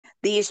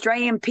The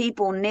Australian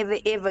people never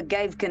ever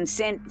gave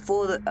consent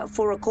for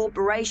a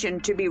corporation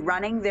to be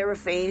running their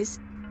affairs,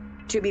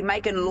 to be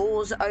making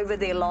laws over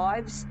their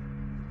lives.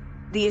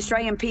 The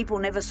Australian people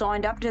never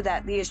signed up to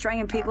that. The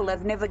Australian people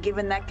have never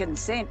given that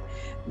consent,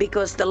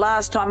 because the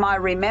last time I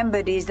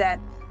remembered is that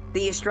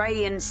the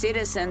Australian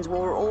citizens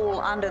were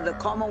all under the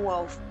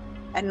Commonwealth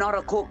and not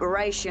a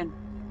corporation.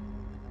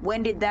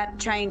 When did that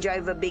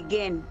changeover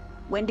begin?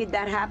 When did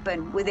that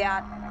happen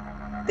without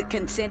the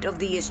consent of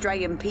the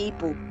Australian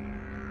people?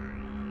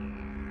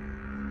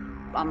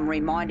 I'm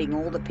reminding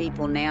all the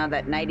people now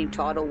that native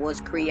title was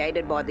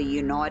created by the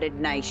United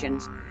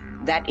Nations.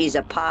 That is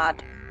a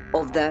part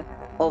of the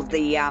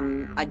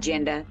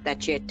agenda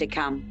that's yet to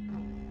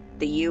come.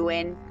 The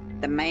UN,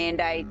 the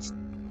mandates,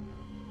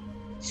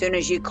 as soon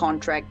as you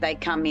contract, they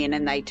come in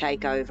and they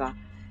take over.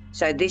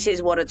 So this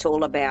is what it's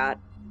all about.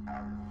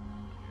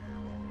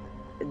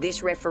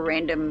 This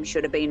referendum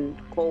should have been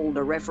called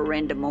a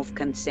referendum of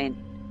consent,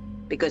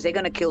 because they're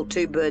going to kill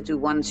two birds with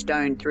one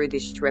stone through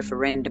this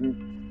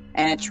referendum.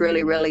 And it's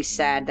really, really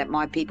sad that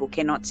my people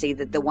cannot see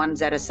that the ones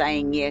that are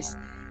saying yes,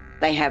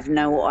 they have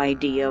no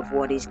idea of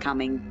what is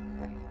coming.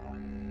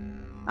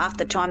 Half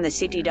the time the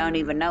city don't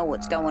even know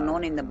what's going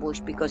on in the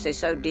bush because they're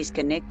so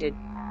disconnected.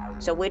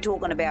 So we're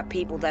talking about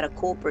people that are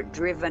corporate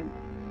driven,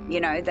 you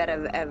know, that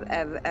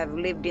have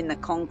lived in the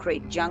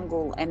concrete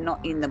jungle and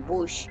not in the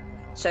bush,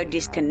 so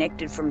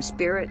disconnected from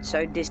spirit,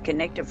 so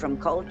disconnected from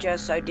culture,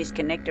 so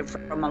disconnected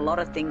from a lot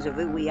of things of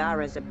who we are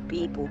as a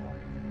people.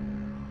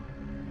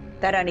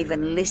 They don't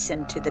even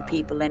listen to the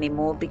people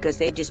anymore, because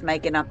they're just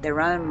making up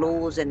their own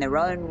laws and their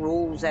own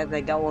rules as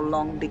they go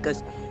along,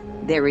 because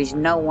there is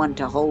no one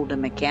to hold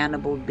them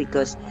accountable,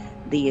 because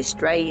the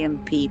Australian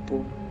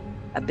people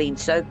have been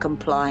so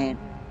compliant,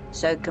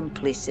 so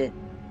complicit,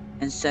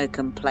 and so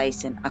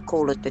complacent. I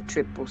call it the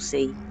Triple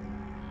C.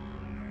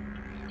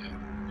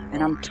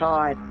 And I'm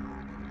tired.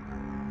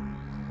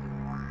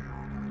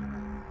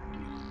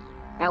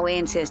 Our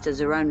ancestors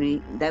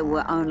they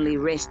were only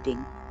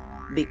resting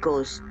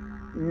because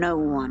no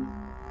one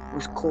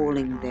was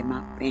calling them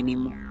up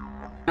anymore.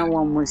 No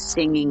one was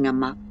singing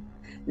them up.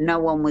 No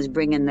one was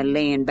bringing the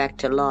land back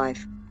to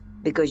life,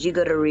 because you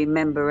got to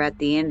remember, at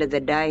the end of the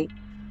day,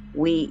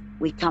 we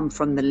come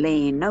from the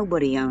land.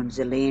 Nobody owns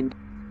the land.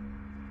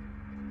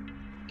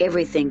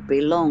 Everything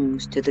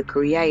belongs to the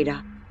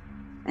Creator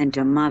and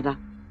to Mother.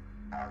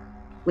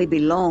 We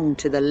belong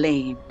to the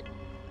land.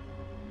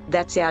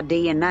 That's our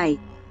DNA.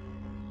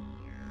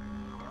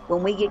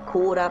 When we get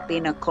caught up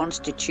in a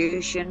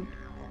constitution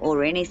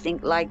or anything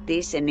like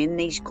this, and in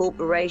these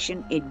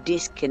corporations, it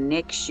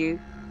disconnects you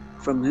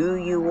from who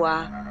you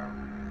are,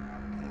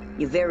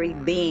 your very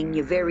being,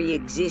 your very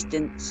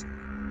existence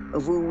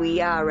of who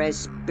we are as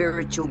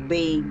spiritual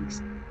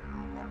beings,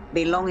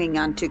 belonging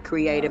unto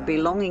Creator,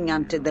 belonging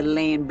unto the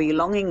land,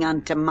 belonging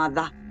unto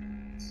Mother,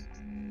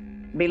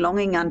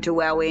 belonging unto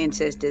our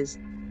ancestors.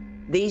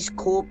 These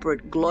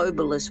corporate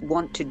globalists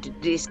want to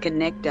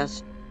disconnect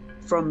us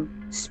from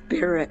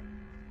spirit.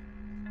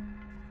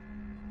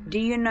 Do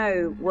you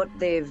know what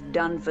they've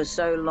done for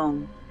so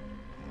long?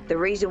 The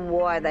reason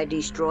why they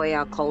destroy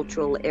our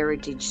cultural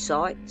heritage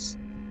sites,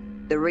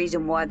 the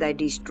reason why they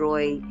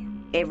destroy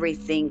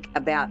everything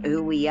about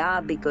who we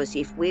are, because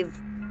if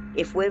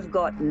we've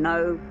got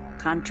no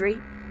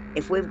country,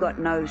 if we've got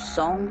no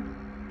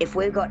song, if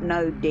we've got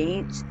no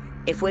dance,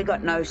 if we've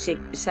got no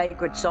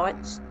sacred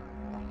sites,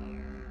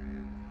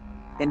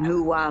 then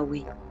who are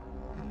we?